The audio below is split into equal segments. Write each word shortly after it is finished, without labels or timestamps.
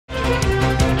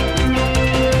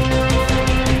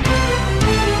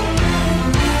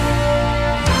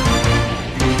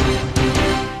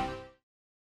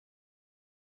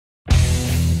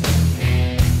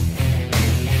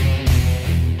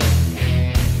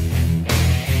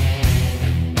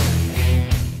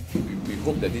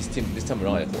this time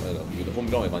around with the home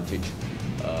ground advantage,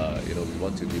 we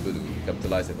want to be able to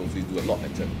capitalise and hopefully do a lot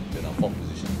better than our 4th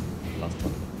position last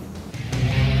tournament.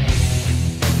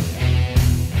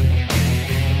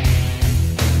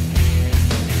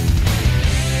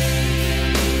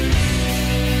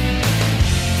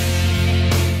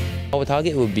 Our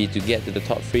target would be to get to the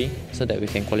top 3 so that we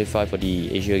can qualify for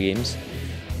the Asia Games.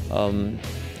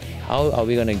 How are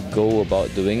we going to go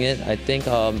about doing it? I think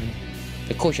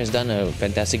the coach has done a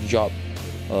fantastic job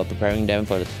preparing them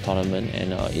for the tournament,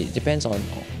 and it depends on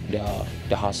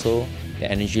the hustle,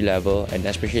 the energy level, and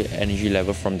especially energy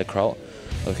level from the crowd.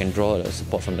 We can draw the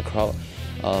support from the crowd,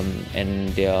 and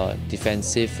their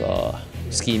defensive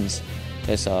schemes.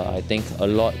 There's I think a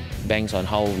lot banks on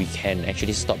how we can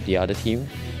actually stop the other team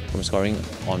from scoring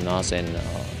on us, and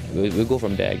we'll go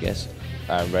from there, I guess.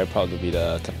 I'm very proud to be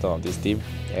the captain of this team,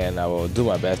 and I will do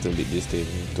my best to lead this team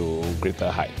to greater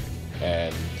height.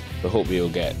 And we hope we will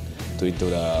get into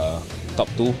the top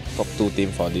two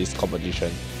team for this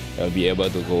competition. We'll be able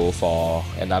to go for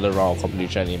another round of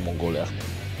competition in Mongolia.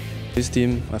 This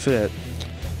team, I feel that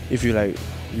if you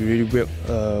really work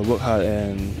hard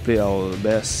and play our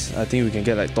best, I think we can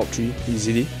get top 3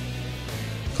 easily.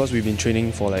 Because we've been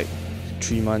training for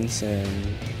 3 months, and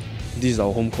this is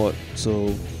our home court,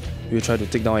 so we'll try to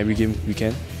take down every game we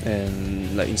can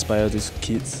and inspire these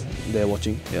kids that are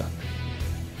watching. Yeah.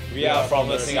 We are from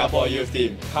the Singapore youth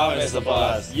team. Come and support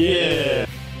us. Yeah!